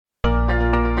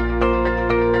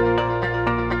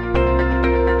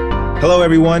Hello,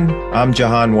 everyone. I'm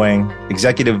JaHan Wang,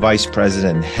 Executive Vice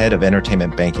President and Head of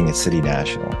Entertainment Banking at City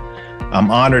National.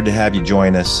 I'm honored to have you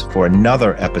join us for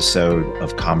another episode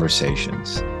of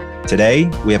Conversations. Today,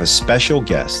 we have a special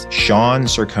guest, Sean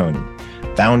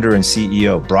Cercone, founder and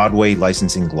CEO of Broadway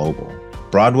Licensing Global.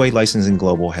 Broadway Licensing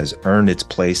Global has earned its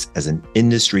place as an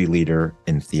industry leader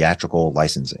in theatrical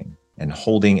licensing and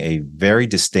holding a very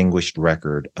distinguished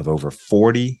record of over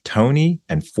 40 Tony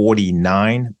and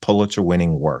 49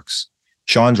 Pulitzer-winning works.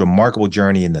 Sean's remarkable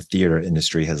journey in the theater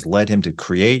industry has led him to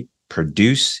create,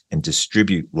 produce, and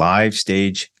distribute live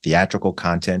stage theatrical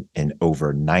content in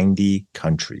over 90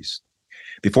 countries.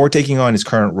 Before taking on his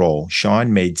current role,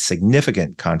 Sean made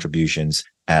significant contributions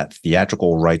at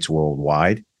Theatrical Rights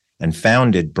Worldwide and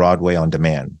founded Broadway On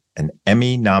Demand, an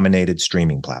Emmy-nominated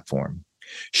streaming platform.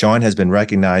 Sean has been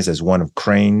recognized as one of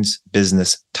Crain's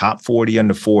business top 40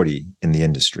 under 40 in the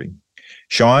industry.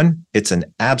 Sean, it's an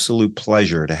absolute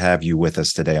pleasure to have you with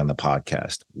us today on the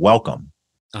podcast. Welcome.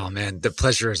 Oh man, the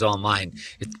pleasure is all mine.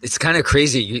 It's kind of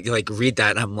crazy. You like read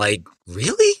that and I'm like,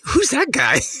 really? Who's that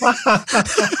guy?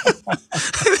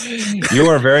 You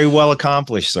are very well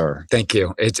accomplished, sir. Thank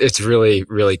you. It's really,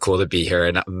 really cool to be here.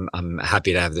 And I'm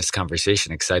happy to have this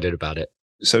conversation. Excited about it.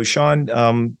 So Sean,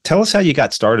 tell us how you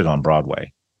got started on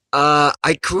Broadway.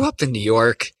 I grew up in New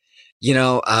York.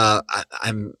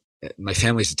 My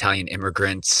family's Italian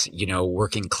immigrants,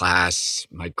 working class.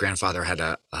 My grandfather had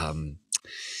a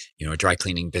dry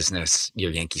cleaning business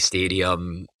near Yankee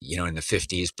Stadium, in the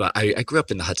 50s. But I grew up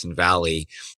in the Hudson Valley.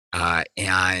 My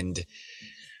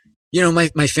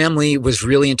family was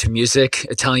really into music,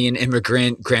 Italian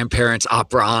immigrant, grandparents,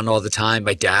 opera on all the time.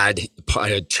 My dad,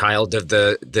 a child of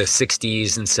the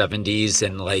 60s and 70s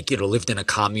and lived in a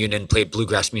commune and played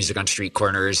bluegrass music on street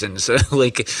corners. And so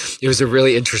it was a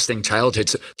really interesting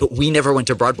childhood. But we never went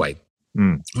to Broadway.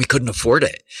 We couldn't afford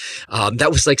it. That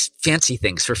was like fancy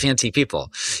things for fancy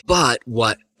people. But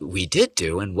what we did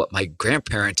do, and what my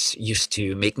grandparents used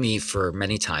to make me for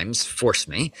many times, force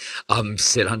me,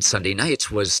 sit on Sunday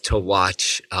nights, was to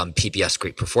watch PBS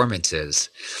great performances.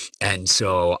 And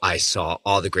so I saw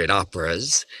all the great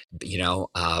operas,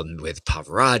 with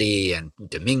Pavarotti and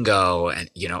Domingo, and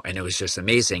it was just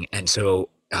amazing. And so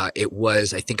it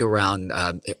was, I think, around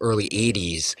the early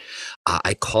 80s,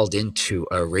 I called into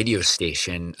a radio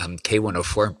station,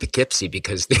 K104 in Poughkeepsie,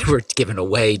 because they were giving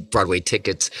away Broadway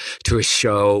tickets to a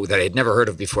show that I had never heard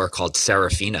of before called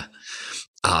Serafina.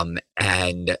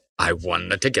 And I won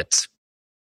the tickets.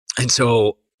 And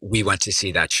so we went to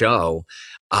see that show.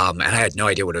 And I had no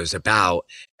idea what it was about.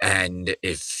 And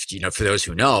if, for those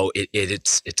who know,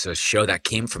 it's a show that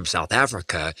came from South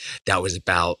Africa that was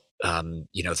about the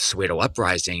Soweto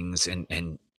uprisings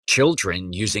and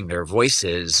children using their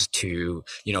voices to,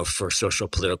 for social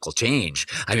political change.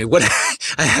 I mean, what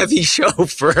a heavy show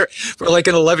for like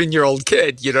an 11-year-old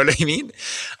kid, you know what I mean?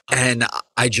 And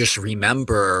I just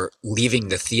remember leaving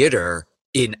the theater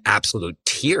in absolute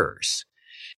tears.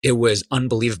 It was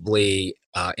unbelievably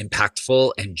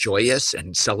impactful and joyous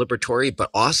and celebratory, but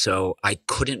also I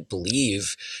couldn't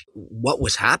believe what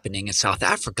was happening in South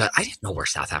Africa. I didn't know where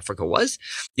South Africa was,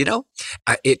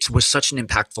 It was such an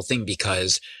impactful thing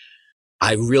because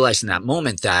I realized in that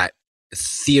moment that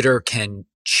theater can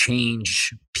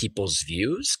change people's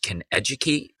views, can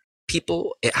educate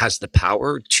people. It has the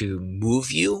power to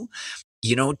move you,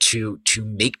 to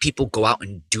make people go out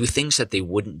and do things that they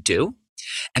wouldn't do.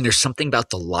 And there's something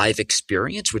about the live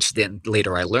experience, which then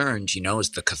later I learned, is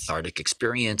the cathartic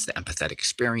experience, the empathetic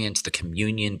experience, the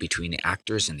communion between the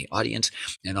actors and the audience,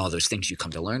 and all those things you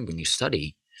come to learn when you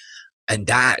study. And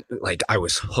that, I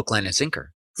was hook, line, and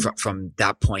sinker from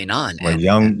that point on. From a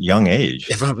young age.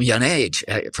 From a very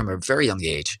young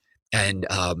age. And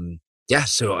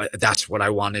so that's what I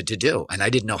wanted to do. And I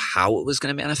didn't know how it was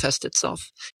going to manifest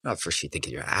itself. At first you think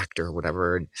you're an actor or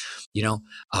whatever, and,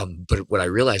 but what I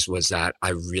realized was that I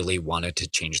really wanted to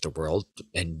change the world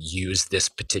and use this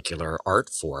particular art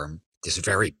form, this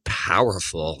very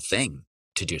powerful thing,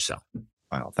 to do so.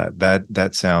 Wow,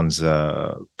 that sounds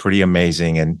pretty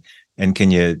amazing. And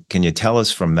can you tell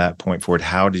us from that point forward,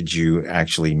 how did you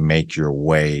actually make your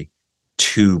way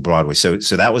to Broadway? So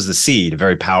that was the seed, a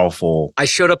very powerful. I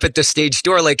showed up at the stage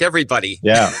door like everybody.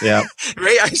 Yeah.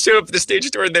 Right? I showed up at the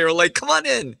stage door and they were like, come on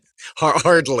in.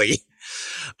 Hardly.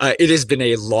 It has been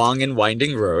a long and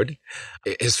winding road.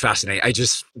 It is fascinating. I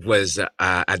just was at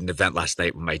an event last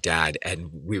night with my dad, and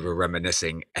we were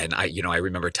reminiscing. And I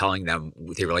remember telling them,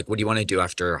 they were like, "What do you want to do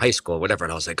after high school, whatever?"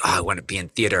 And I was like, "Oh, I want to be in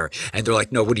theater." And they're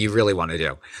like, "No, what do you really want to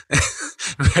do?"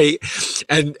 Right?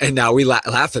 And now we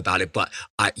laugh about it, but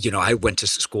I went to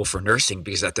school for nursing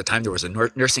because at the time there was a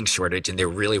nursing shortage, and they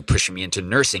were really pushing me into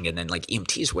nursing, and then like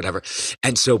EMTs, whatever.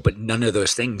 And so, but none of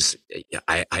those things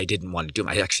I didn't want to do.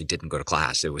 I actually didn't go to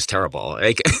class. It was terrible.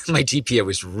 Like my GPA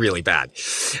was really bad.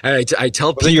 And I tell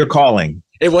Wasn't people your calling?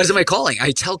 it wasn't my calling.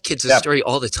 I tell kids this Yep. story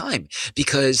all the time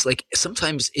because like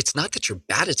sometimes it's not that you're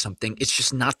bad at something. It's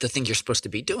just not the thing you're supposed to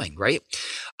be doing. Right.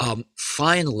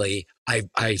 Finally,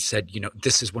 I said,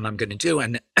 this is what I'm going to do.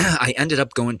 And I ended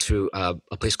up going to a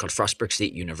place called Frostburg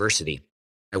State University.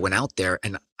 I went out there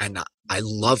and I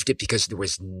loved it because there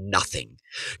was nothing.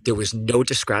 There was no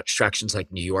distractions like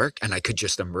New York, and I could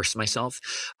just immerse myself.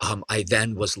 I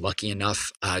then was lucky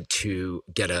enough to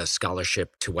get a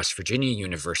scholarship to West Virginia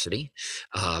University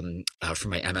for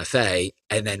my MFA.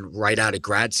 And then right out of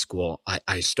grad school,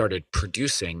 I started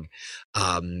producing,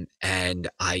 and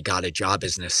I got a job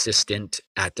as an assistant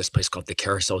at this place called the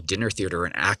Carousel Dinner Theater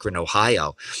in Akron,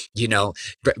 Ohio.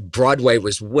 Broadway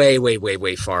was way, way, way,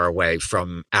 way far away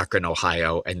from Akron,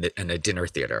 Ohio, and a dinner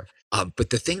theater. But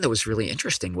the thing that was really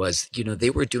interesting was, they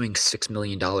were doing $6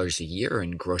 million a year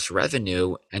in gross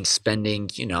revenue and spending,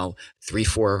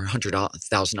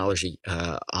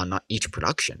 $300,000-400,000 on each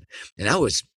production, and that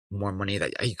was more money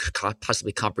that you could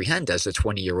possibly comprehend as a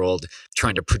 20-year-old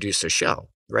trying to produce a show.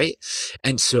 Right.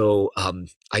 And so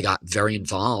I got very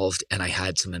involved, and I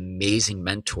had some amazing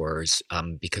mentors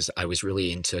because I was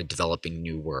really into developing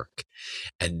new work.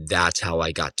 And that's how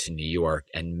I got to New York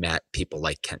and met people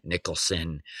like Kent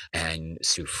Nicholson and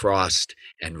Sue Frost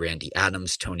and Randy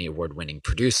Adams, Tony Award-winning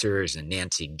producers, and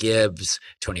Nancy Gibbs,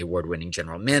 Tony Award-winning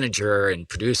general manager and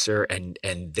producer. And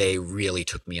they really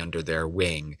took me under their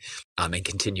wing and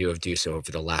continue to do so over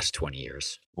the last 20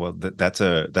 years. Well, that's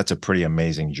a pretty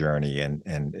amazing journey,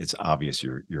 and it's obvious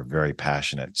you're very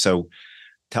passionate. So,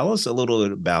 tell us a little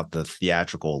bit about the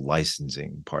theatrical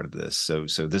licensing part of this. So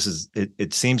this is it.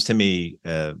 It seems to me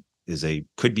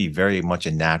could be very much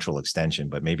a natural extension,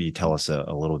 but maybe you tell us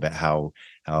a little bit how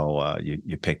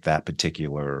you picked that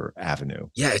particular avenue.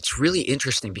 Yeah, it's really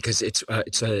interesting because it's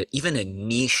even a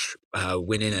niche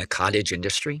within a cottage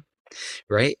industry,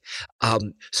 right?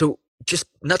 So just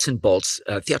nuts and bolts,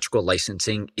 theatrical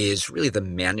licensing is really the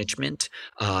management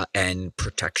and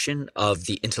protection of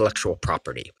the intellectual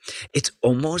property. It's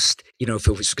almost, if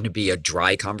it was going to be a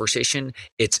dry conversation,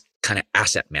 it's kind of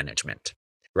asset management,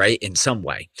 right? In some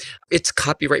way, it's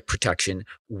copyright protection.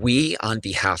 We, on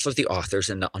behalf of the authors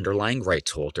and the underlying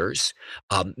rights holders,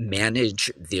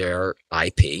 manage their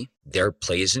IP, their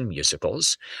plays and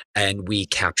musicals, and we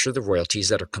capture the royalties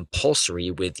that are compulsory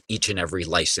with each and every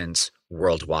license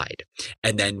worldwide.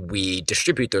 And then we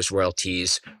distribute those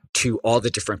royalties to all the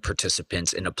different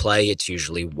participants. In a play, it's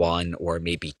usually one or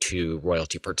maybe two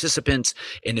royalty participants.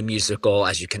 In a musical,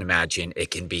 as you can imagine,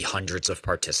 it can be hundreds of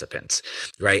participants,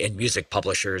 right? And music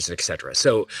publishers, etc.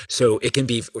 So it can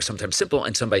be sometimes simple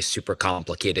and sometimes super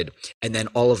complicated. And then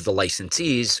all of the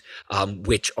licensees,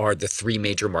 which are the three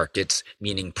major markets,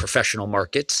 meaning professional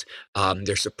markets.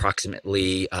 There's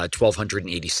approximately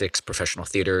 1,286 professional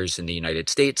theaters in the United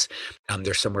States.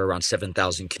 There's somewhere around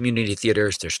 7,000 community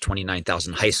theaters. There's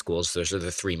 29,000 high schools. Those are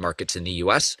the three markets in the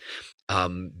U.S.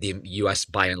 The U.S.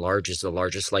 by and large is the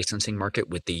largest licensing market,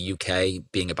 with the U.K.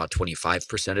 being about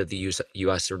 25% of the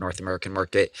U.S. or North American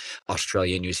market,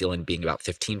 Australia and New Zealand being about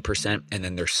 15%, and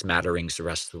then there's smatterings the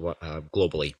rest of the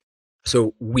globally.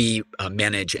 So we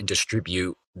manage and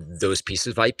distribute those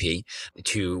pieces of IP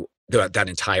to that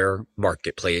entire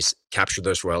marketplace, capture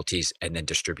those royalties, and then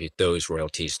distribute those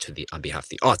royalties on behalf of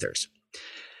the authors.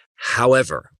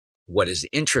 However, what is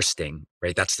interesting,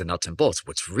 right? That's the nuts and bolts.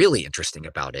 What's really interesting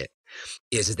about it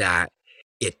is that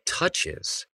it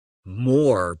touches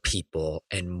more people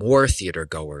and more theater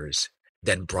goers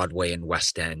than Broadway and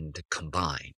West End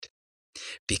combined,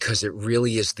 because it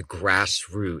really is the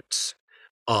grassroots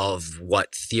of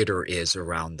what theater is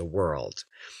around the world.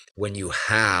 When you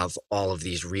have all of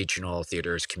these regional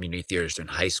theaters, community theaters,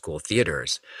 and high school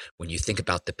theaters, when you think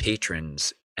about the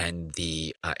patrons and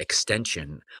the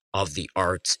extension of the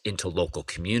arts into local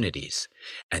communities,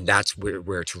 and that's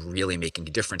where it's really making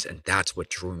a difference, and that's what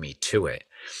drew me to it.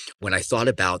 When I thought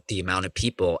about the amount of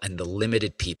people and the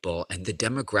limited people and the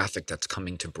demographic that's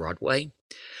coming to Broadway,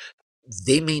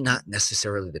 they may not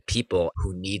necessarily be the people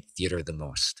who need theater the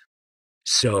most.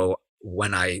 So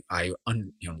when I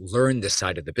learned this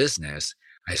side of the business,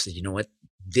 I said, you know what?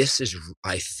 this is,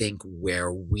 I think,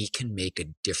 where we can make a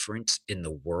difference in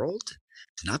the world,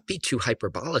 to not be too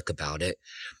hyperbolic about it,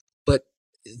 but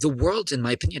the world, in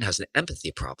my opinion, has an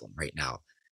empathy problem right now,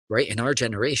 right? In our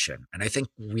generation. And I think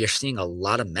we are seeing a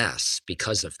lot of mess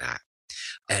because of that.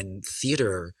 And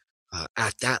theater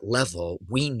at that level,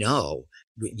 we know,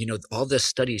 all the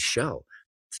studies show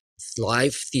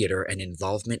live theater and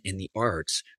involvement in the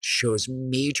arts shows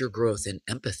major growth in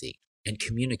empathy and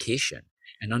communication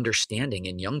and understanding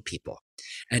in young people.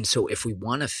 And so, if we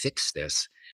want to fix this,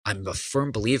 I'm a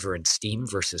firm believer in STEAM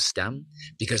versus STEM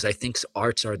because I think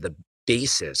arts are the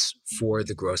basis for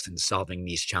the growth in solving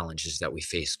these challenges that we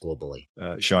face globally.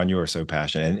 Sean, you are so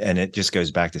passionate, and it just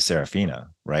goes back to Serafina,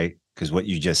 right? Because what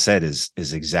you just said is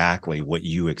exactly what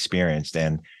you experienced,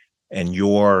 and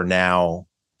you're now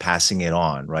passing it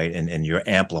on, right? And you're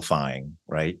amplifying,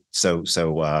 right? So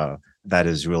that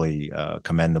is really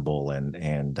commendable,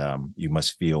 and you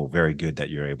must feel very good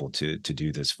that you're able to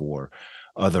do this for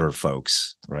other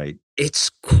folks, right?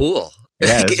 It's cool.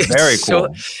 Yeah, Like, it's very so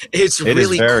cool. it's It is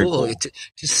really very cool cool.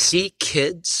 to see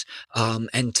kids,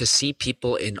 and to see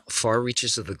people in far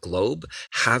reaches of the globe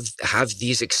have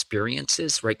these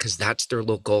experiences, right? Because that's their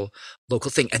local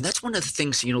thing, and that's one of the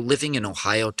things, living in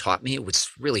Ohio taught me. It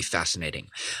was really fascinating.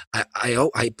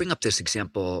 I bring up this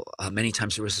example many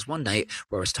times. There was this one night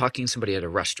where I was talking to somebody at a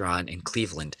restaurant in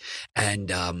Cleveland,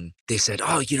 and they said,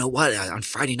 "Oh, you know what? On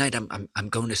Friday night, I'm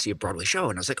going to see a Broadway show,"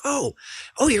 and I was like, "Oh,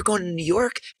 you're going to New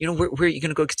York? Where are you going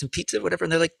to go get some pizza, whatever?"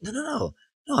 And they're like, no,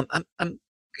 I'm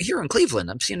here in Cleveland.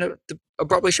 I'm seeing a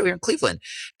Broadway show here in Cleveland.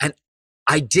 And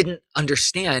I didn't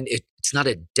understand it's not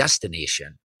a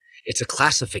destination. It's a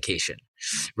classification,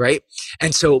 right?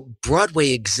 And so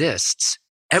Broadway exists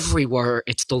everywhere.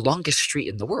 It's the longest street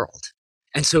in the world.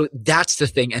 And so that's the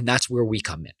thing. And that's where we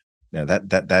come in. Yeah,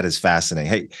 that is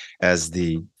fascinating. Hey, as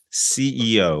the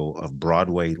CEO of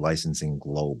Broadway Licensing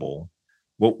Global,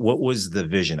 what was the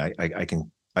vision?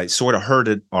 I sort of heard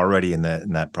it already in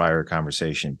that prior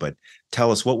conversation, but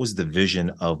tell us, what was the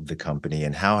vision of the company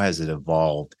and how has it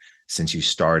evolved since you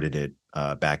started it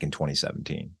back in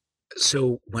 2017?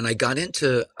 So when I got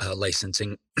into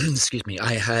licensing, excuse me,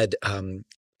 I had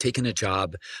taken a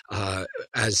job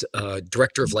as a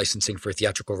director of licensing for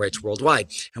theatrical rights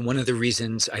worldwide. And one of the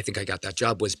reasons I think I got that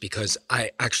job was because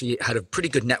I actually had a pretty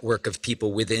good network of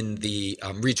people within the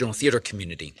regional theater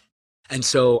community. And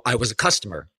so I was a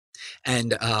customer.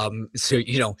 And so,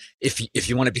 if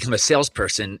you want to become a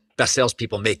salesperson, best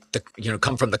salespeople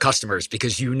come from the customers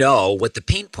because you know what the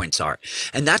pain points are.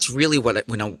 And that's really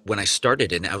when I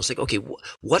started, and I was like, okay,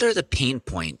 what are the pain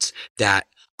points that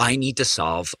I need to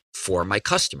solve for my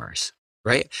customers?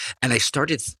 Right. And I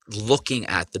started looking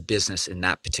at the business in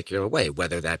that particular way,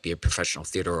 whether that be a professional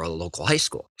theater or a local high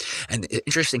school. And the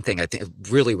interesting thing, I think,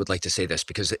 really would like to say this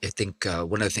because I think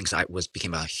one of the things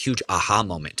became a huge aha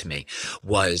moment to me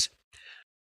was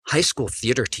high school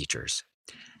theater teachers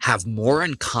have more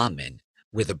in common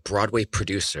with a Broadway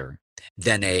producer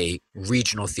than a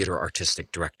regional theater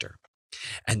artistic director.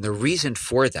 And the reason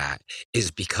for that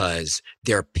is because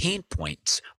their pain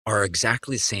points are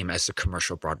exactly the same as the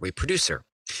commercial Broadway producer.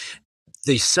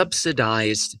 The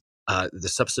subsidized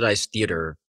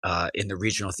theater in the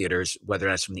regional theaters, whether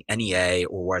that's from the NEA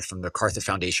or from the MacArthur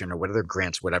Foundation or whatever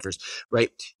grants, whatever's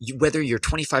right. Whether you're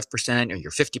 25% or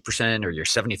you're 50% or you're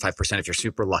 75%, if you're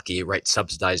super lucky, right,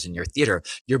 subsidized in your theater,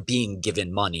 you're being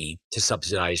given money to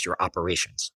subsidize your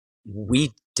operations.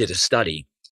 We did a study.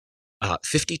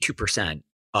 52%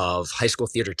 of high school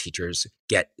theater teachers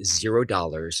get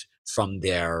 $0 from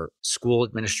their school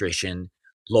administration,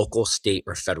 local, state,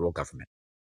 or federal government.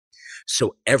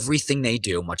 So everything they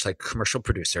do, much like a commercial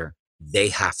producer, they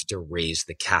have to raise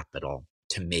the capital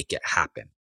to make it happen.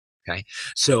 Okay.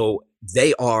 So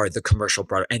they are the commercial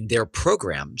product and their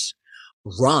programs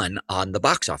run on the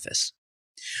box office.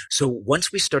 So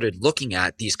once we started looking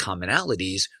at these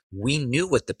commonalities, we knew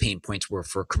what the pain points were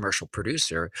for a commercial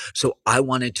producer. So I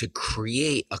wanted to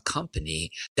create a company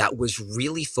that was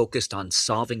really focused on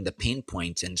solving the pain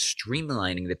points and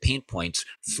streamlining the pain points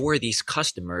for these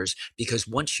customers. Because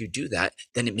once you do that,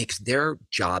 then it makes their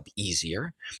job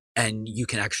easier, and you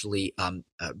can actually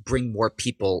bring more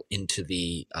people into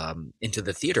the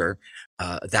theater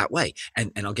that way.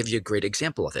 And I'll give you a great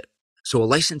example of it. So a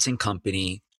licensing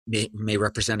company may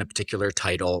represent a particular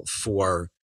title for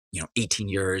 18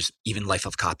 years, even life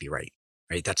of copyright,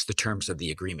 right? That's the terms of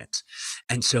the agreement.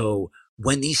 And so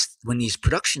when these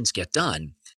productions get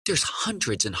done, there's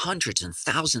hundreds and hundreds and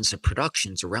thousands of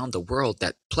productions around the world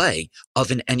that play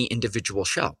of any individual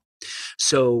show.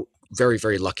 So very,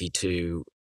 very lucky to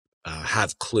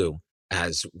have Clue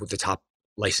as the top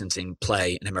licensing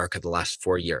play in America the last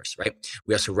 4 years, right?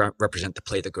 We also represent the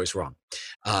play that goes wrong.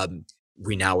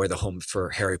 We now are the home for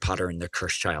Harry Potter and the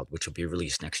Cursed Child, which will be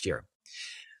released next year.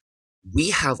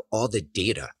 We have all the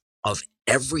data of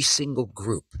every single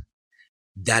group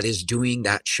that is doing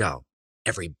that show,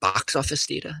 every box office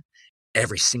data,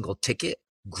 every single ticket,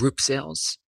 group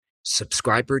sales,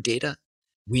 subscriber data.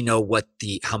 We know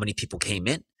how many people came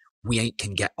in. We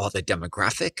can get all the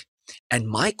demographic. And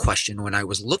my question when I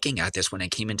was looking at this, when I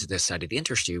came into this side of the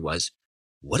industry was,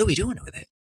 what are we doing with it?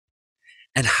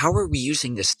 And how are we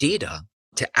using this data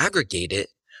to aggregate it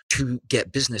to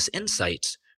get business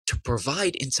insights, to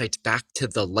provide insights back to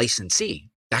the licensee,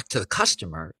 back to the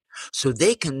customer, so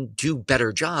they can do a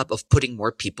better job of putting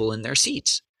more people in their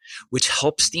seats, which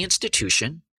helps the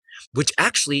institution, which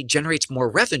actually generates more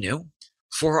revenue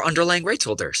for our underlying rights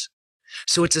holders.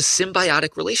 So it's a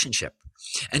symbiotic relationship.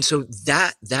 And so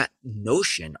that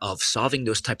notion of solving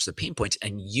those types of pain points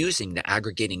and using the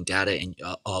aggregating data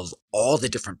of all the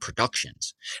different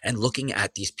productions and looking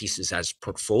at these pieces as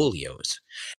portfolios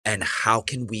and how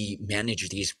can we manage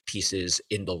these pieces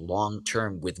in the long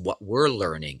term with what we're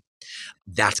learning,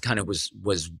 that's kind of was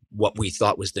what we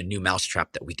thought was the new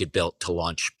mousetrap that we could build to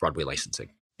launch Broadway licensing.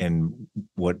 And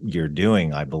what you're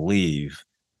doing, I believe,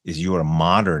 is you are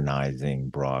modernizing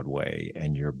Broadway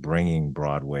and you're bringing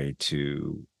Broadway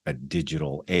to a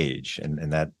digital age.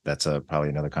 And that's probably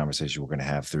another conversation we're going to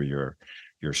have through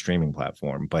your streaming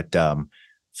platform. But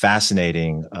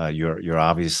fascinating. You're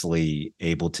obviously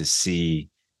able to see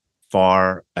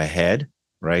far ahead,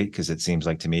 right? Because it seems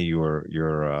like to me you're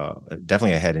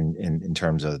definitely ahead in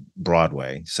terms of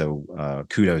Broadway. So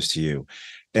kudos to you.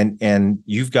 And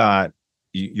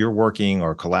you're working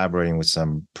or collaborating with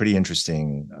some pretty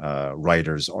interesting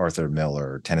writers, Arthur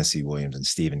Miller, Tennessee Williams, and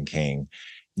Stephen King.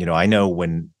 I know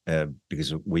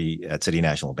because we at City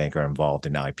National Bank are involved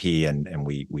in IP and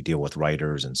we deal with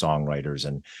writers and songwriters.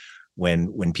 And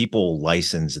when people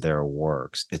license their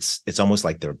works, it's almost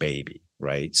like their baby,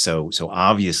 right? So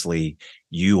obviously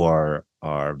you are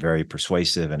very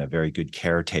persuasive and a very good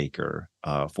caretaker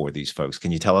for these folks.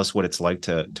 Can you tell us what it's like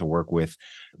to work with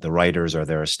the writers or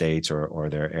their estates or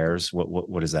their heirs?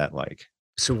 What is that like?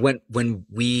 So when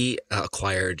we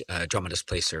acquired Dramatist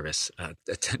Play Service,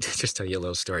 to just tell you a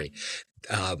little story,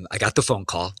 I got the phone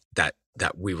call that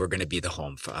we were going to be the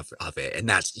home of it, and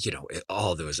that's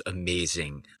all those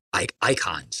amazing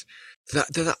icons. They're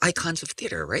the icons of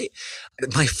theater, right?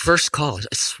 My first call,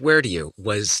 I swear to you,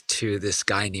 was to this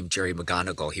guy named Jerry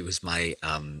McGonigal. He was my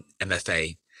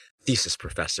MFA thesis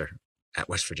professor at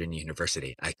West Virginia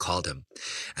University. I called him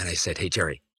and I said, "Hey,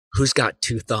 Jerry, who's got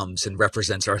two thumbs and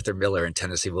represents Arthur Miller and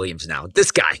Tennessee Williams now?"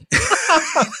 This guy.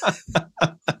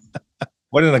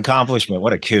 What an accomplishment.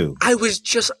 What a coup. I was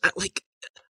just like,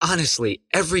 honestly,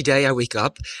 every day I wake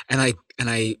up and I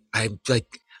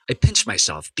pinch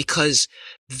myself because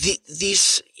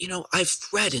these, I've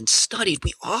read and studied,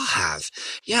 we all have.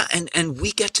 Yeah. And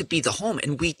we get to be the home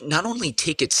and we not only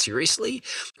take it seriously,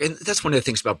 and that's one of the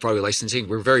things about Broadway licensing.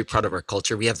 We're very proud of our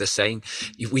culture. We have this saying,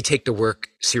 we take the work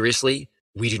seriously.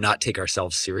 We do not take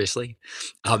ourselves seriously.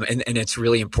 And it's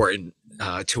really important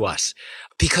to us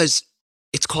because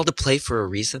it's called a play for a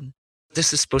reason.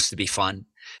 This is supposed to be fun.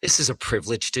 This is a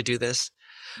privilege to do this.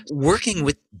 Working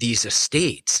with these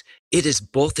estates, it is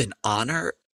both an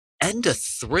honor and a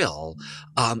thrill.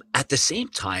 At the same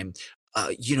time,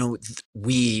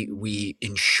 we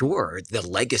ensure the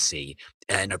legacy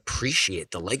and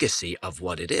appreciate the legacy of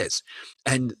what it is.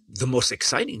 And the most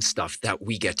exciting stuff that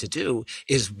we get to do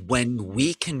is when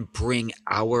we can bring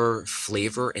our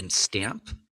flavor and stamp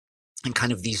and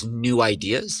kind of these new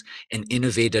ideas and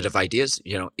innovative ideas,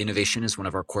 innovation is one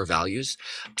of our core values,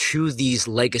 to these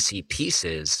legacy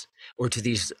pieces or to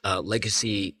these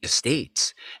legacy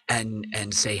estates and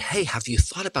say, hey, have you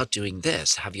thought about doing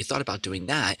this? Have you thought about doing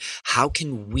that? How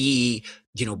can we,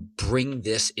 bring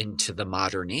this into the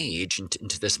modern age,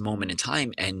 into this moment in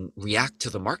time and react to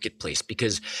the marketplace?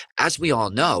 Because as we all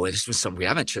know, and this was something we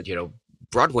haven't showed,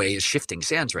 Broadway is shifting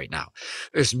sands right now.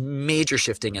 There's major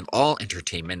shifting in all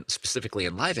entertainment, specifically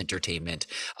in live entertainment.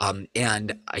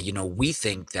 We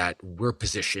think that we're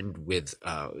positioned with,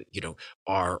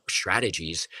 our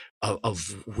strategies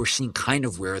of we're seeing kind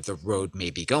of where the road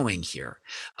may be going here.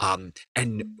 And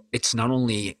it's not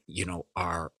only,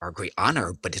 our great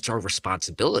honor, but it's our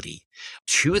responsibility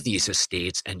to these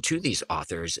estates and to these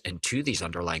authors and to these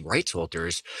underlying rights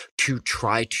holders to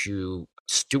try to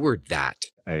steward that.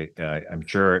 I'm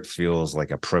sure it feels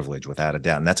like a privilege without a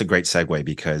doubt. And that's a great segue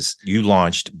because you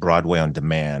launched Broadway on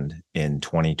Demand in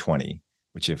 2020,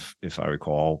 which if I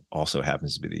recall also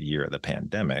happens to be the year of the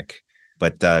pandemic.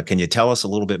 But can you tell us a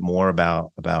little bit more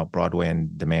about Broadway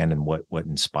on Demand and what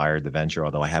inspired the venture?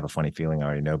 Although I have a funny feeling I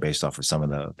already know based off of some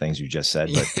of the things you just said,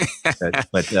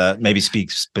 but maybe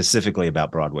speak specifically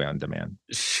about Broadway on Demand.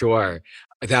 Sure.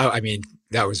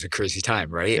 That was a crazy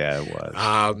time, right? Yeah, it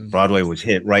was. Broadway was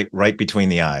hit right between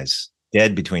the eyes,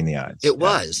 dead between the eyes. It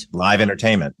was live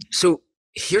entertainment. So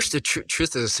here's the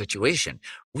truth of the situation.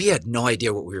 We had no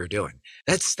idea what we were doing.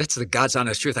 That's the God's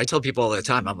honest truth. I tell people all the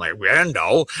time, I'm like, we didn't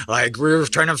know. Like, we were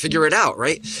trying to figure it out,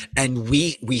 right? And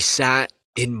we sat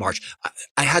in March.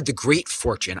 I had the great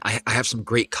fortune. I have some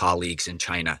great colleagues in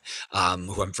China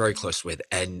who I'm very close with,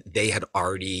 and they had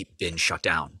already been shut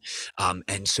down.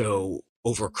 And so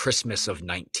over Christmas of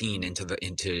 19 into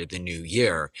the new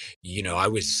year, I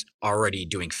was already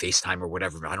doing FaceTime or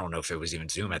whatever. I don't know if it was even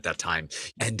Zoom at that time.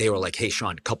 And they were like, hey,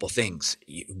 Sean, couple things.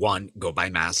 One, go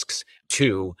buy masks.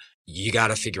 Two, you got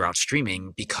to figure out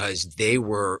streaming, because they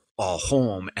were all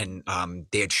home, and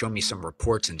they had shown me some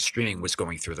reports, and streaming was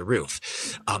going through the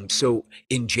roof. So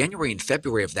in January and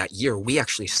February of that year, we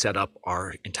actually set up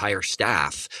our entire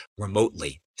staff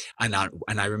remotely. And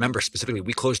I remember specifically,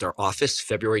 we closed our office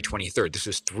February 23rd. This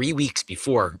was 3 weeks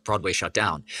before Broadway shut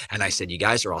down. And I said, you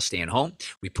guys are all staying home.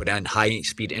 We put in high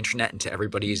speed internet into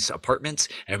everybody's apartments.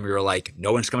 And we were like,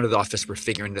 no one's coming to the office. We're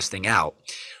figuring this thing out.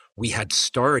 We had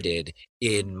started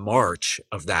in March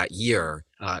of that year,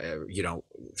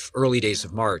 early days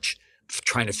of March,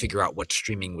 trying to figure out what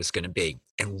streaming was going to be.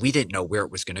 And we didn't know where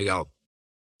it was going to go.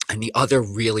 And the other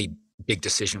really big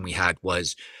decision we had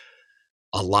was,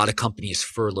 a lot of companies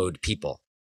furloughed people.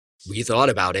 We thought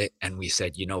about it and we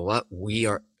said, you know what,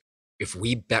 if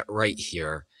we bet right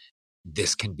here,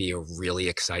 this can be a really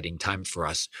exciting time for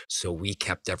us. So we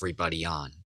kept everybody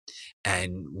on.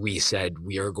 And we said,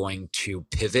 we are going to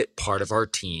pivot part of our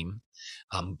team.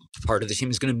 Part of the team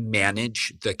is going to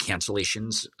manage the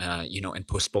cancellations, and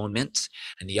postponements.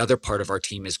 And the other part of our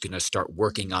team is going to start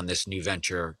working on this new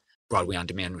venture, Broadway on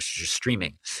Demand, which is just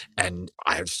streaming. And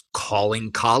I was calling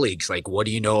colleagues, like, what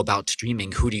do you know about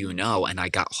streaming? Who do you know? And I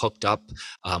got hooked up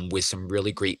with some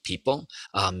really great people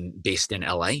based in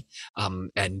LA.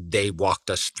 And they walked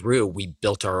us through. We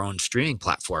built our own streaming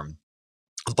platform.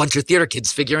 A bunch of theater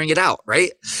kids figuring it out,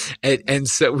 right? And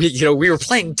so we were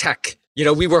playing tech.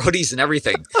 We wore hoodies and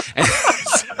everything. And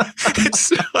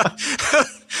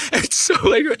so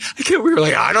like, we were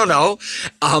like, I don't know.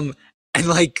 And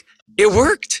like, it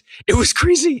worked. It was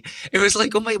crazy. It was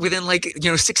like,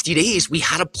 within 60 days, we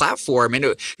had a platform, and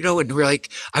and we're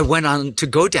like, I went on to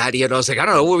GoDaddy, and I was like, I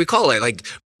don't know what we call it. Like,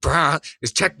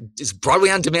 is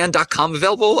BroadwayOnDemand.com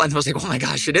available? And I was like, oh my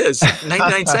gosh, it is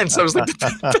 99 cents. I was like,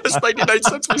 the best 99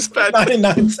 cents we spent.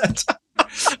 99 cents.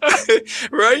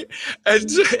 Right.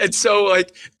 And so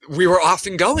like, we were off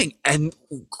and going, and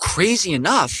crazy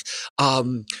enough,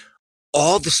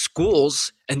 all the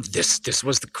schools, and this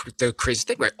was the crazy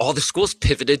thing, right? All the schools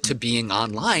pivoted to being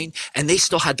online, and they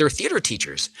still had their theater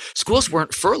teachers. Schools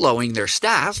weren't furloughing their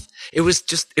staff. It was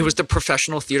the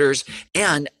professional theaters.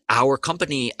 And our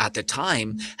company at the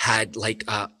time had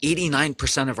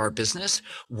 89% of our business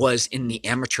was in the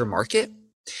amateur market.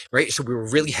 Right. So we were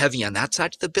really heavy on that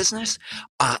side of the business.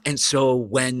 And so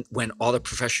when all the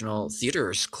professional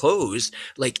theaters closed,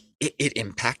 it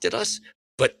impacted us,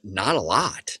 but not a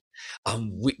lot.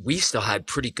 We still had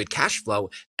pretty good cash flow.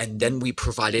 And then we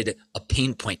provided a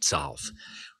pain point solve.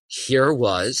 Here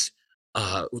was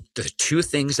the two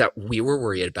things that we were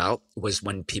worried about was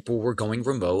when people were going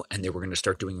remote and they were going to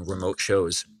start doing remote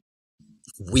shows.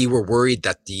 We were worried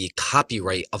that the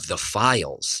copyright of the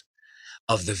files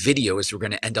of the videos were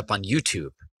going to end up on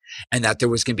YouTube, and that there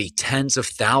was going to be tens of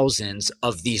thousands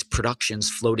of these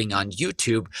productions floating on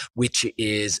YouTube, which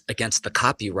is against the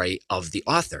copyright of the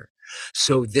author.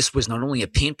 So this was not only a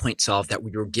pain point solve, that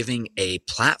we were giving a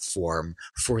platform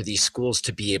for these schools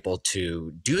to be able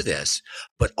to do this,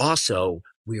 but also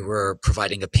we were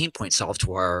providing a pain point solve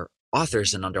to our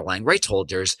authors and underlying rights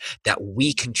holders, that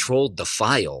we controlled the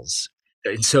files.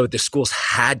 And so the schools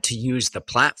had to use the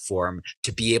platform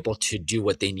to be able to do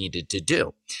what they needed to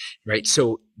do, right?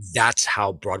 So that's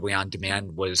how Broadway on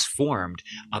Demand was formed.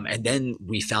 And then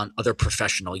we found other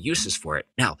professional uses for it.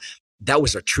 Now, that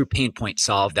was a true pain point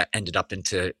solve that ended up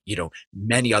into,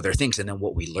 many other things. And then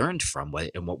what we learned from it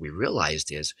and what we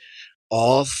realized is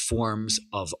all forms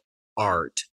of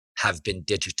art have been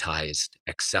digitized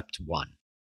except one: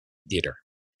 theater.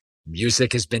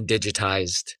 Music has been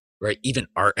digitized, right? Even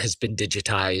art has been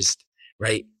digitized,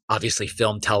 right? Obviously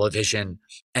film, television.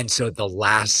 And so the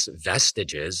last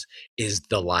vestiges is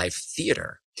the live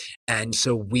theater. And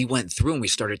so we went through and we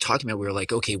started talking about, we were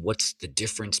like, okay, what's the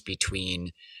difference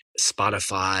between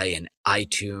Spotify and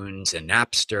iTunes and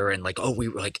Napster, and like, oh, we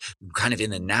were like kind of in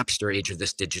the Napster age of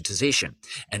this digitization.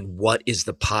 And what is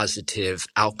the positive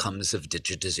outcomes of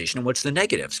digitization and what's the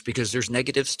negatives? Because there's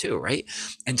negatives too, right?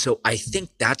 And so I think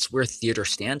that's where theater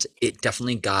stands. It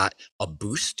definitely got a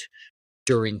boost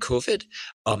during COVID.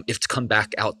 It's come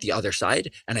back out the other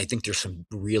side. And I think there's some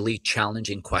really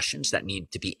challenging questions that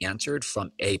need to be answered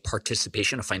from a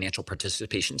financial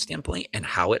participation standpoint and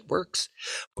how it works.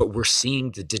 But we're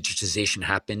seeing the digitization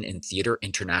happen in theater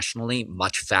internationally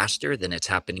much faster than it's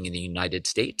happening in the United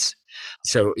States.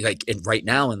 So like right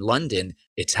now in London,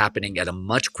 it's happening at a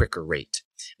much quicker rate.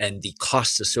 And the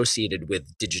costs associated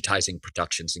with digitizing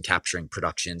productions and capturing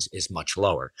productions is much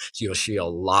lower. So you'll see a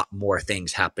lot more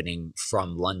things happening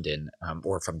from London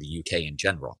or from the UK in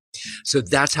general. So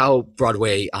that's how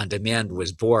Broadway On Demand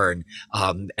was born.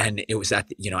 And it was at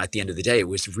the end of the day, it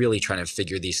was really trying to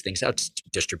figure these things out: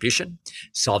 distribution,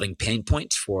 solving pain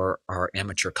points for our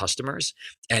amateur customers,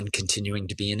 and continuing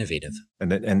to be innovative.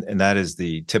 And that is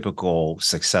the typical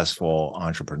successful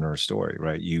entrepreneur story,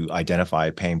 right? You identify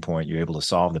a pain point, you're able to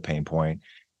solve the pain point,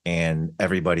 and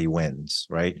everybody wins,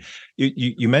 right?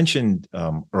 You mentioned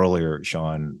earlier,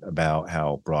 Sean, about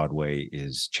how Broadway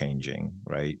is changing,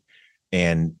 right?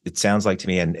 And it sounds like to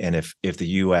me, and if the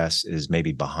U.S. is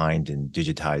maybe behind in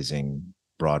digitizing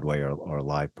Broadway or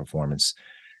live performance,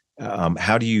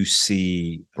 how do you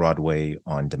see Broadway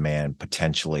On Demand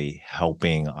potentially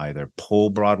helping either pull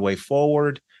Broadway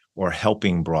forward or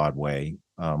helping Broadway?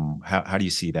 How do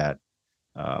you see that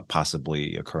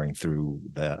possibly occurring through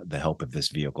the help of this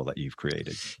vehicle that you've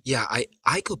created? Yeah,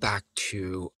 I go back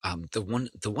to the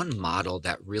one model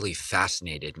that really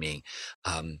fascinated me.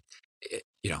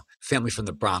 Family from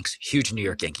the Bronx, huge New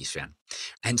York Yankees fan,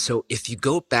 and so if you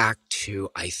go back to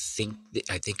I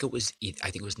think it was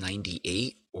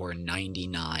 98 or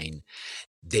 99,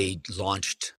 they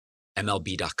launched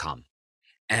MLB.com,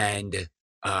 and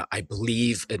I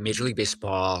believe at Major League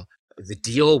Baseball, the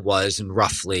deal was, and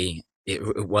roughly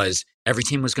it was, every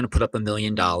team was going to put up $1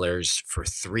 million for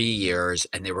 3 years,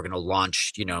 and they were going to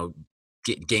launch,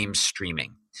 game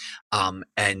streaming.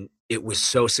 And it was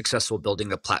so successful building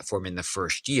the platform in the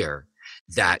first year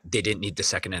that they didn't need the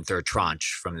second and third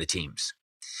tranche from the teams.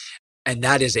 And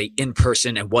that is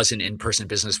was an in-person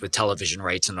business with television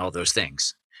rights and all those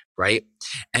things, right?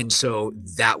 And so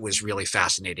that was really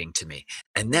fascinating to me.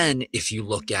 And then if you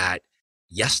look at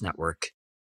Yes Network,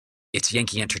 it's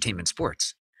Yankee Entertainment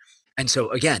Sports. And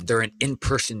so again, they're an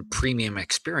in-person premium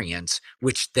experience,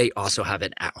 which they also have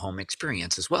an at-home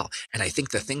experience as well. And I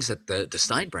think the things that the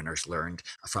Steinbrenners learned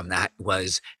from that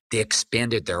was they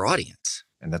expanded their audience.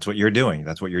 And that's what you're doing.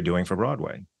 That's what you're doing for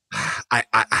Broadway.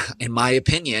 In my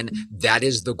opinion, that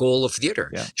is the goal of theater.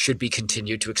 Yeah. Should be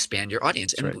continue to expand your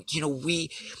audience. That's and right.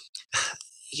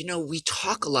 we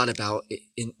talk a lot about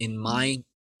in my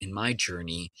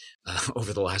journey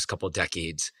over the last couple of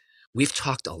decades. We've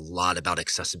talked a lot about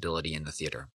accessibility in the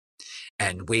theater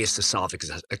and ways to solve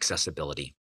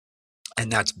accessibility.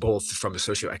 And that's both from a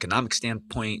socioeconomic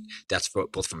standpoint, that's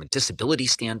both from a disability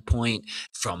standpoint,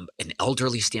 from an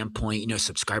elderly standpoint.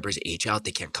 Subscribers age out,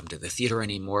 they can't come to the theater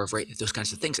anymore, right? Those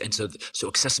kinds of things. And so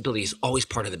accessibility is always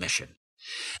part of the mission.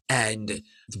 And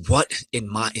in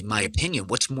my opinion,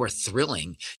 what's more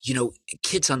thrilling,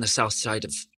 kids on the south side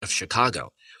of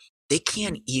Chicago, they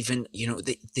can't even,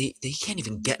 they can't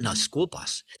even get in a school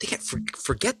bus. They can't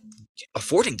forget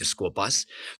affording the school bus.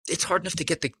 It's hard enough to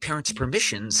get the parents'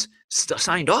 permissions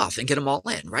signed off and get them all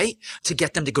in, right? To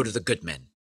get them to go to the Goodman.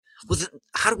 Well, then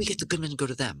how do we get the Goodman to go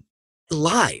to them?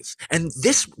 Live. And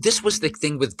this was the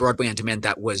thing with Broadway On Demand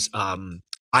that was,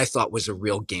 I thought was a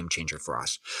real game changer for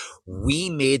us. We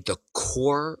made the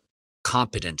core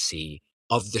competency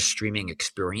of the streaming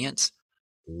experience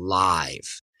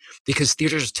live. Because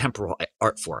theater is a temporal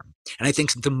art form. And I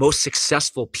think the most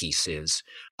successful pieces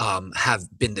have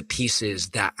been the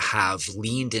pieces that have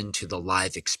leaned into the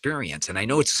live experience. And I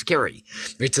know it's scary.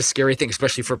 It's a scary thing,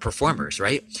 especially for performers,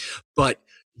 right? But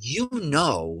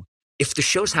if the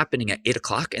show's happening at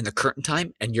 8:00 in the curtain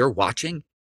time and you're watching,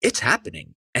 it's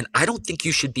happening. And I don't think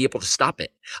you should be able to stop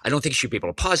it. I don't think you should be able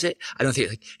to pause it. I don't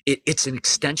think it's an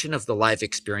extension of the live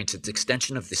experience. It's an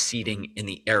extension of the seating in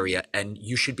the area, and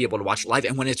you should be able to watch it live.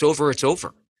 And when it's over, it's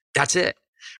over. That's it,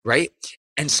 right?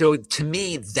 And so to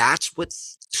me, that's what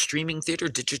streaming theater,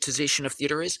 digitization of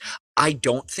theater is. I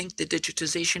don't think the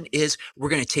digitization is we're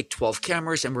going to take 12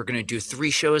 cameras and we're going to do 3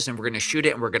 shows and we're going to shoot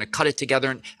it and we're going to cut it together.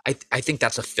 And I think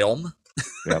that's a film.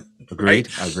 Yep, agreed.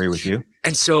 Right? I agree with you.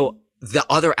 And so the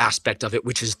other aspect of it,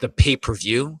 which is the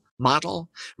pay-per-view model,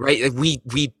 right? We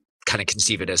kind of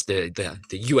conceive it as the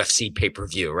UFC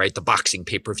pay-per-view, right? The boxing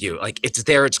pay-per-view. Like it's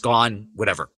there, it's gone,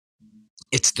 whatever.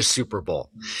 It's the Super Bowl.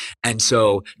 And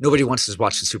so nobody wants to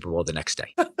watch the Super Bowl the next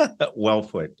day. Well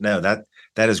put. No, that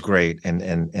is great.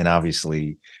 And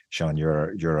obviously, Sean,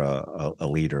 you're a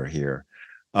leader here.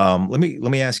 Let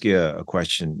me ask you a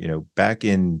question. Back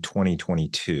in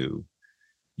 2022,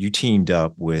 you teamed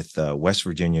up with West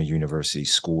Virginia University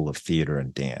School of Theater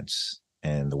and Dance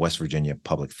and the West Virginia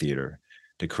Public Theater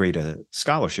to create a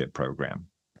scholarship program.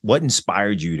 What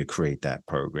inspired you to create that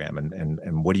program,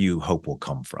 and what do you hope will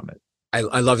come from it?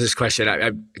 I love this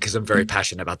question because I'm very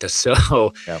passionate about this.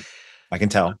 So, Yeah, I can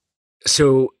tell.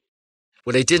 so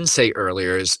what I didn't say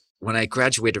earlier is when I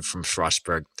graduated from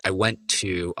Frostburg, I went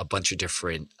to a bunch of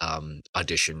different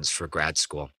auditions for grad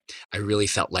school. I really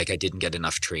felt like I didn't get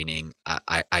enough training.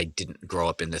 I didn't grow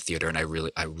up in the theater, and I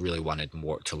really wanted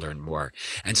more to learn more.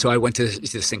 And so I went to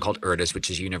this thing called URTAs, which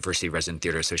is University Resident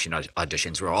Theater Association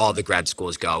auditions, where all the grad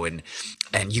schools go, and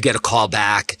you get a call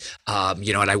back.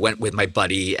 And I went with my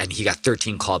buddy, and he got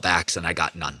 13 callbacks, and I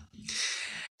got none.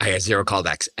 I had 0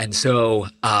 callbacks. And so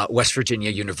West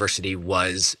Virginia University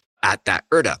was at that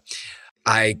URTA.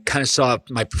 I kind of saw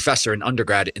my professor in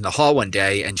undergrad in the hall one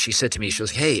day, and she said to me, she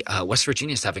was like, hey, West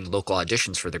Virginia is having local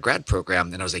auditions for the grad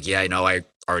program. And I was like, yeah, I know. I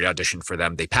already auditioned for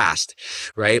them. They passed,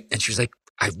 right? And she was like,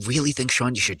 I really think,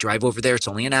 Sean, you should drive over there. It's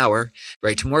only an hour,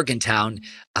 right, to Morgantown.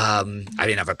 I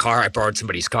didn't have a car. I borrowed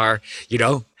somebody's car,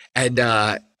 and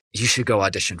you should go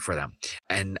audition for them.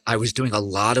 And I was doing a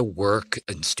lot of work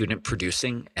in student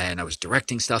producing, and I was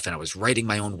directing stuff, and I was writing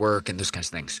my own work and those kinds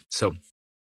of things. So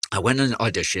I went and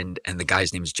auditioned, and the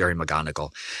guy's name is Jerry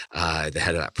McGonigal, the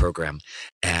head of that program.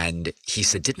 And he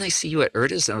said, didn't I see you at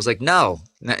URTAS? And I was like, no,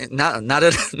 not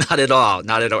at all.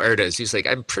 Not at URTAS. He's like,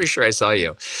 I'm pretty sure I saw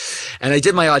you. And I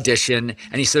did my audition,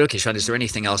 and he said, okay, Sean, is there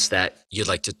anything else that you'd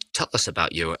like to tell us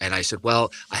about you? And I said,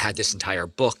 well, I had this entire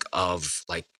book of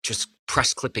like just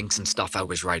press clippings and stuff I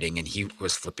was writing, and he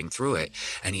was flipping through it.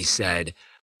 And he said,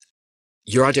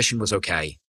 your audition was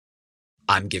okay.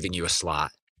 I'm giving you a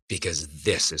slot because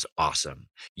this is awesome.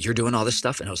 You're doing all this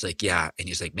stuff. And I was like, yeah. And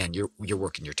he's like, man, you're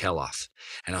working your tail off.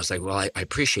 And I was like, well, I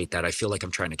appreciate that. I feel like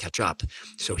I'm trying to catch up.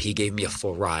 So he gave me a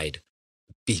full ride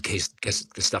because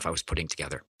the stuff I was putting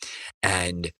together.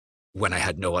 And when I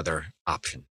had no other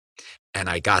option. And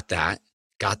I got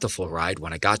the full ride.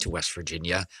 When I got to West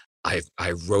Virginia,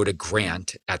 I wrote a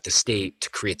grant at the state to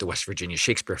create the West Virginia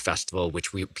Shakespeare Festival,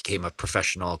 which we became a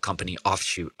professional company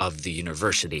offshoot of the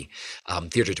university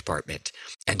theater department.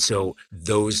 And so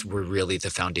those were really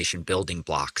the foundation building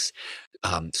blocks.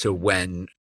 So when,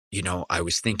 I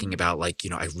was thinking about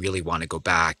I really want to go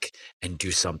back and do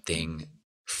something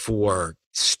for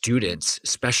students,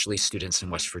 especially students in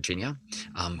West Virginia,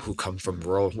 who come from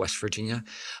rural West Virginia,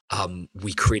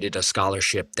 we created a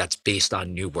scholarship that's based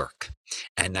on new work,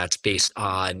 and that's based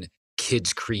on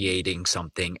kids creating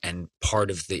something. And part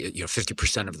of the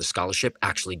 50% of the scholarship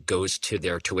actually goes to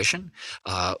their tuition,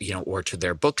 or to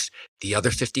their books. The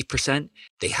other 50%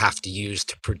 they have to use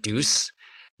to produce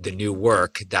the new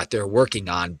work that they're working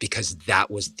on, because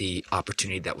that was the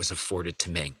opportunity that was afforded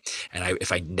to me. And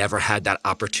if I never had that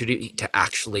opportunity to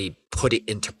actually put it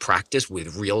into practice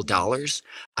with real dollars,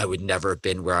 I would never have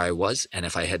been where I was. And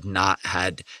if I had not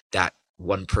had that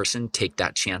one person take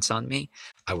that chance on me,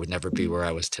 I would never be where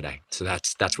I was today. So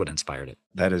that's what inspired it.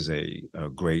 That is a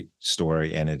great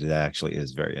story, and it actually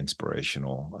is very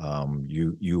inspirational.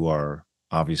 You are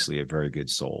obviously a very good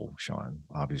soul, Sean.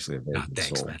 Obviously a very good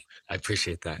thanks, soul. Man. I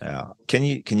appreciate that. Yeah. Can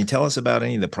you tell us about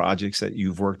any of the projects that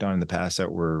you've worked on in the past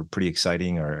that were pretty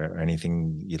exciting, or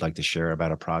anything you'd like to share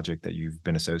about a project that you've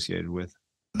been associated with?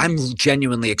 I'm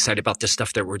genuinely excited about the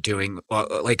stuff that we're doing,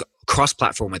 like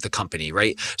cross-platform with the company,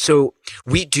 right? So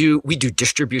we do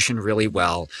distribution really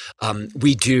well.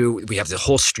 We have the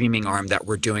whole streaming arm that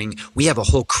we're doing. We have a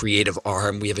whole creative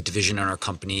arm. We have a division in our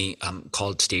company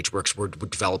called Stageworks. We're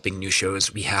developing new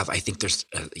shows. We have, I think there's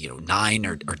 9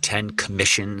 or 10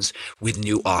 commissions with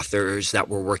new authors that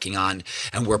we're working on,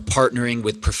 and we're partnering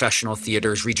with professional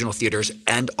theaters, regional theaters,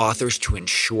 and authors to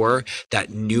ensure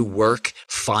that new work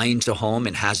finds a home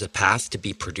and has a path to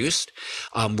be produced.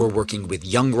 We're working with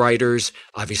young writers,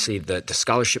 obviously the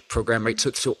scholarship program, right?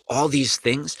 So all these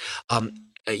things.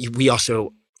 We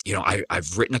also,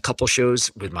 I've written a couple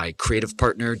shows with my creative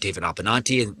partner, David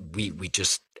Abenanti, and we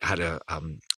just had a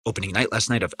opening night last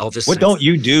night of Elvis. What don't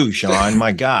you do, Sean?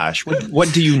 My gosh,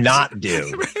 what do you not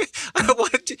do?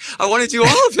 I want to do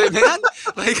all of it, man.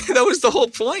 Like, that was the whole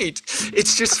point.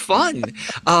 It's just fun. And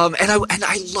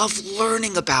I love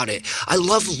learning about it. I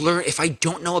love if I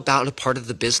don't know about a part of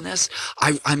the business,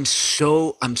 I'm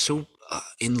so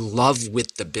in love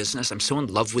with the business. I'm so in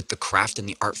love with the craft and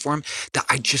the art form that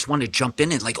I just want to jump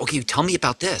in and like, okay, tell me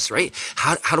about this, right?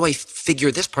 How do I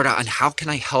figure this part out, and how can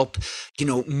I help,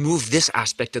 move this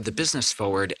aspect of the business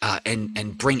forward,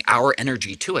 and bring our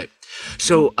energy to it.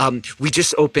 So we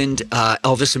just opened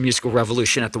Elvis: A Musical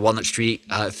Revolution at the Walnut Street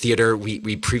Theater.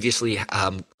 We previously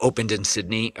opened in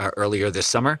Sydney earlier this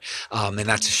summer, and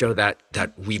that's a show that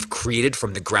we've created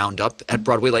from the ground up at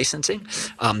Broadway Licensing.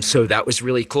 So that was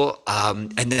really cool.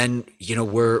 And then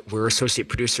we're associate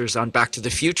producers on Back to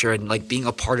the Future, and like being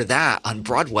a part of that on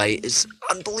Broadway is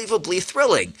unbelievably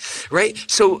thrilling, right?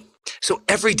 So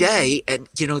every day, and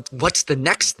what's the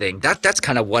next thing? That's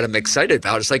kind of what I'm excited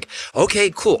about. It's like,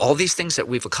 okay, cool. All these things that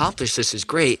we've accomplished, this is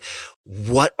great.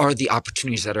 What are the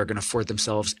opportunities that are going to afford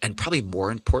themselves? And probably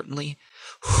more importantly,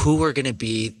 who are going to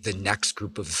be the next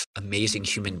group of amazing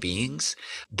human beings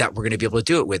that we're going to be able to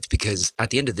do it with? Because at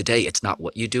the end of the day, it's not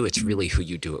what you do, it's really who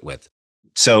you do it with.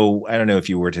 So I don't know if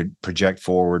you were to project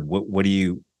forward, what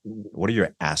are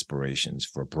your aspirations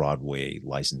for Broadway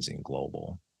Licensing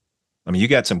Global? I mean, you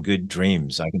got some good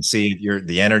dreams. I can see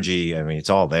the energy. I mean, it's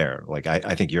all there. Like,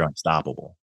 I think you're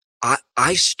unstoppable.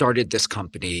 I started this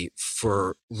company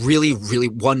for really, really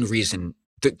one reason.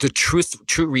 The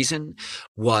true reason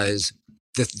was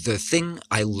the thing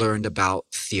I learned about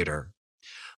theater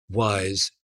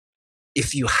was,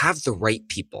 if you have the right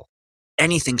people,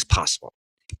 anything's possible.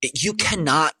 You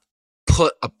cannot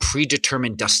put a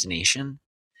predetermined destination,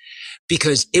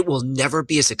 because it will never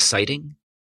be as exciting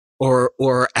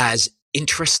or as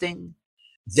interesting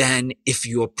than if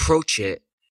you approach it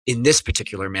in this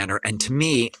particular manner. And to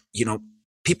me,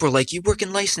 people are like, you work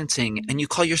in licensing and you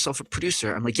call yourself a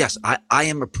producer. I'm like, yes, I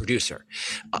am a producer,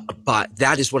 but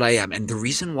that is what I am. And the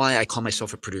reason why I call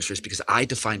myself a producer is because I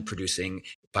define producing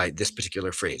by this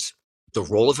particular phrase. The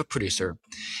role of a producer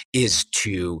is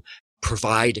to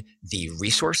provide the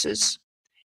resources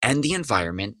and the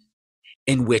environment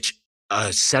in which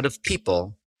a set of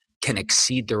people can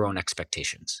exceed their own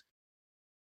expectations.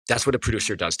 That's what a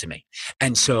producer does to me.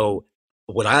 And so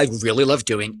what I really love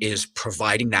doing is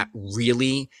providing that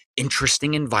really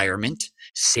interesting environment,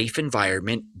 safe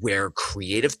environment, where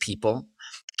creative people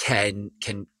can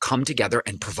come together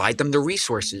and provide them the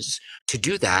resources to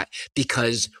do that,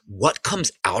 because what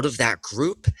comes out of that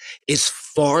group is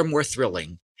far more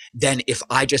thrilling than if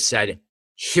I just said,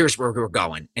 here's where we're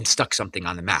going, and stuck something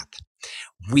on the map.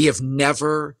 We have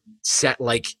never set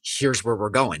like, here's where we're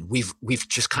going. We've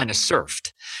just kind of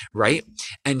surfed, right?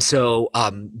 And so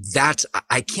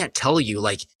I can't tell you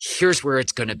like, here's where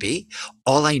it's going to be.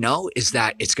 All I know is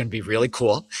that it's going to be really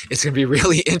cool. It's going to be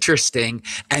really interesting.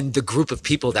 And the group of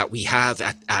people that we have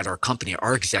at our company,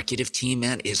 our executive team,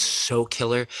 man, is so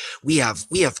killer. We have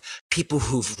people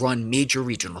who've run major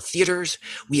regional theaters.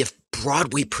 We have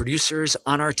Broadway producers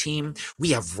on our team. We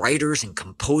have writers and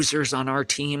composers on our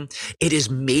team. It is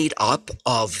made up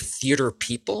of theater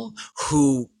people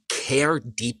who care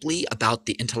deeply about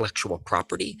the intellectual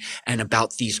property and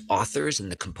about these authors and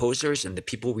the composers and the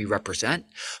people we represent,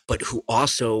 but who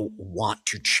also want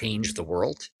to change the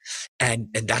world. And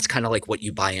that's kind of like what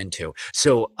you buy into.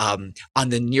 So on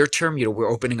the near term, we're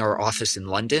opening our office in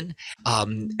London.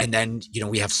 And then,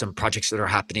 we have some projects that are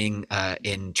happening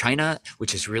in China,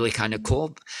 which is really kind of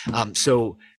cool.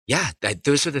 So yeah,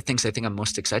 those are the things I think I'm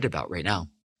most excited about right now.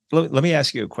 Let me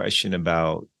ask you a question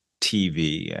about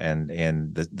TV and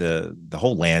the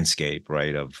whole landscape,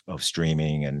 right, of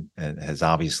streaming, and has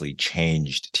obviously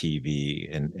changed TV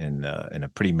in a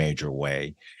pretty major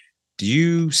way. Do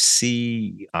you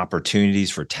see opportunities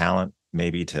for talent,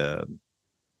 maybe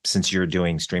since you're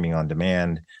doing streaming on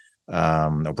demand,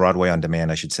 or Broadway on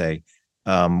demand, I should say?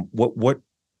 What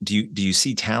do you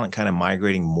see talent kind of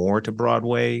migrating more to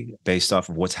Broadway based off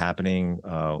of what's happening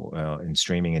in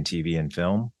streaming and TV and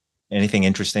film? Anything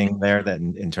interesting there that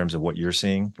in terms of what you're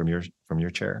seeing from your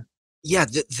chair? Yeah,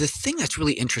 the thing that's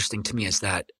really interesting to me is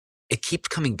that it keeps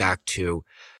coming back to,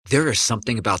 there is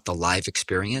something about the live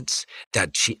experience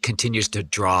that continues to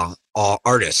draw all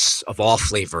artists of all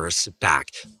flavors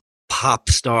back. Pop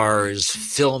stars,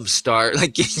 film stars,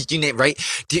 like you name, right?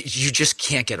 You just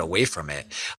can't get away from it.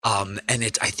 And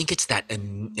I think it's that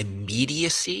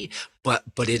immediacy, but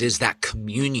it is that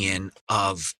communion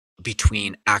of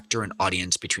between actor and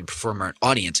audience, between performer and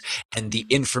audience, and the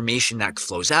information that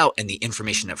flows out and the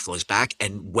information that flows back.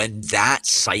 And when that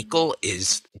cycle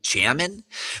is jamming,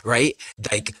 right,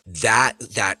 like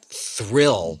that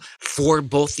thrill for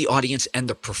both the audience and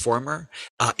the performer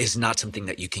is not something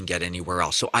that you can get anywhere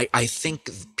else. So I think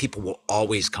people will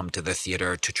always come to the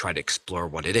theater to try to explore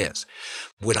what it is.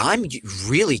 What I'm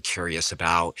really curious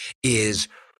about is,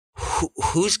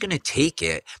 who's going to take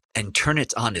it and turn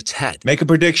it on its head? Make a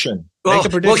prediction. Well,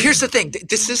 here's the thing.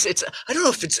 I don't know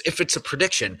if it's a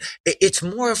prediction. It's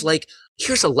more of like,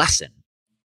 here's a lesson.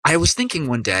 I was thinking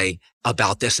one day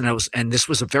about this, and this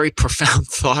was a very profound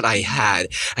thought I had,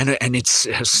 and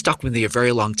has stuck with me a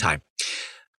very long time.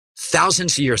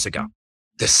 Thousands of years ago,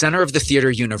 the center of the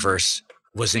theater universe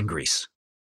was in Greece.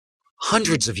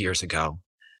 Hundreds of years ago,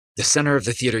 the center of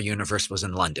the theater universe was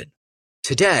in London.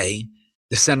 Today,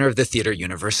 the center of the theater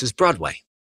universe is Broadway.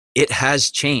 It has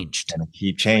changed. And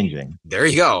keep changing. There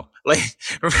you go. Like,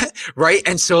 right.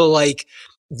 And so like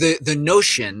the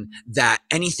notion that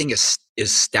anything is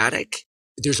static,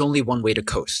 there's only one way to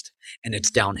coast, and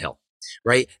it's downhill.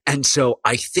 Right. And so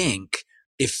I think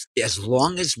as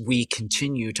long as we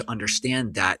continue to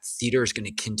understand that theater is going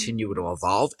to continue to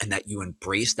evolve, and that you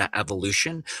embrace that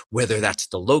evolution, whether that's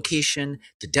the location,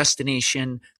 the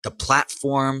destination, the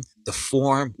platform, the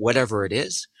form, whatever it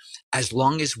is, as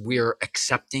long as we're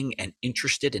accepting and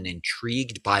interested and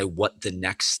intrigued by what the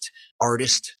next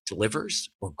artist delivers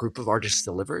or group of artists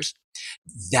delivers,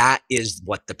 that is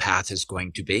what the path is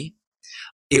going to be.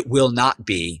 It will not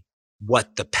be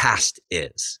what the past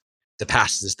is. The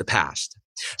past is the past.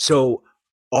 So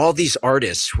all these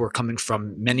artists who are coming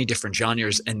from many different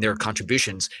genres and their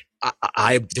contributions,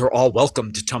 they're all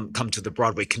welcome to come to the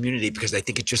Broadway community, because I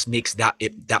think it just makes that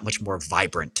much more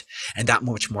vibrant and that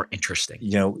much more interesting.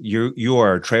 You know, you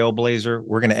are a trailblazer.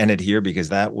 We're going to end it here, because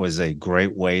that was a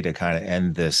great way to kind of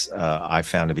end this. I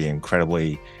found to be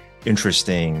incredibly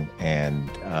interesting,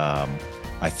 and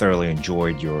I thoroughly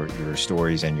enjoyed your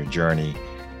stories and your journey.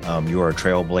 You are a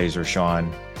trailblazer,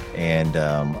 Sean, and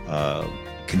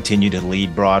continue to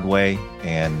lead Broadway,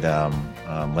 and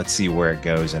let's see where it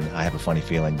goes. And I have a funny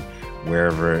feeling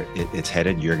wherever it's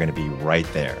headed, you're going to be right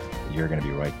there. You're going to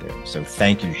be right there. So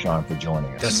thank you, Sean, for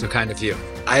joining us. That's so kind of you.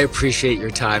 I appreciate your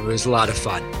time. It was a lot of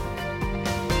fun.